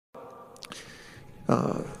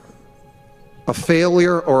A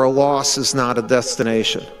failure or a loss is not a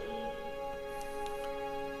destination.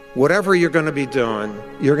 Whatever you're going to be doing,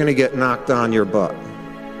 you're going to get knocked on your butt.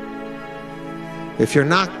 If you're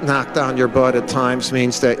not knocked on your butt at times,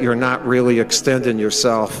 means that you're not really extending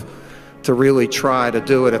yourself to really try to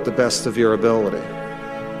do it at the best of your ability.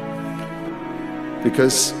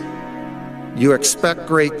 Because you expect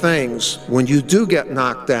great things. When you do get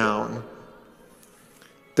knocked down,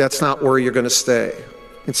 that's not where you're going to stay.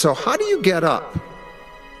 And so how do you get up?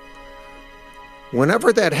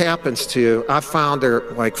 Whenever that happens to you, I've found there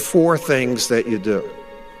are like 4 things that you do.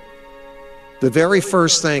 The very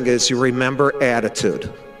first thing is you remember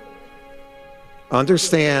attitude.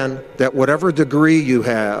 Understand that whatever degree you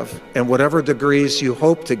have and whatever degrees you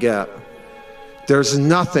hope to get, there's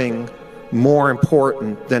nothing more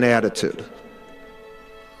important than attitude.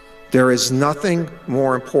 There is nothing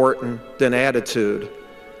more important than attitude,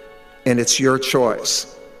 and it's your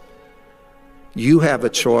choice. You have a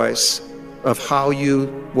choice of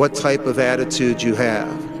what type of attitude you have.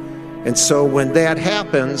 And so when that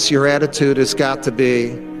happens, your attitude has got to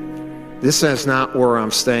be, this is not where I'm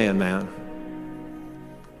staying, man.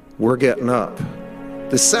 We're getting up.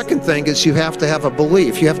 The second thing is you have to have a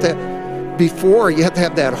belief. You have to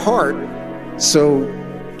have that heart, so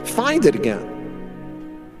find it again.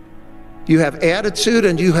 You have attitude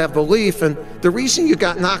and you have belief, and the reason you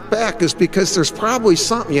got knocked back is because there's probably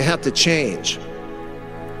something you have to change.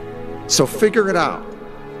 So figure it out.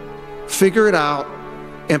 Figure it out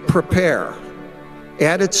and prepare.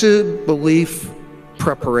 Attitude, belief,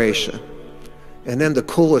 preparation. And then the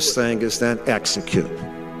coolest thing is then execute.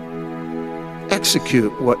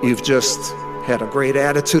 Execute what you've just had a great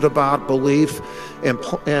attitude about, belief,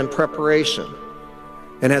 and preparation.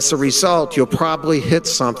 And as a result, you'll probably hit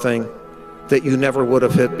something that you never would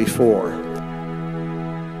have hit before.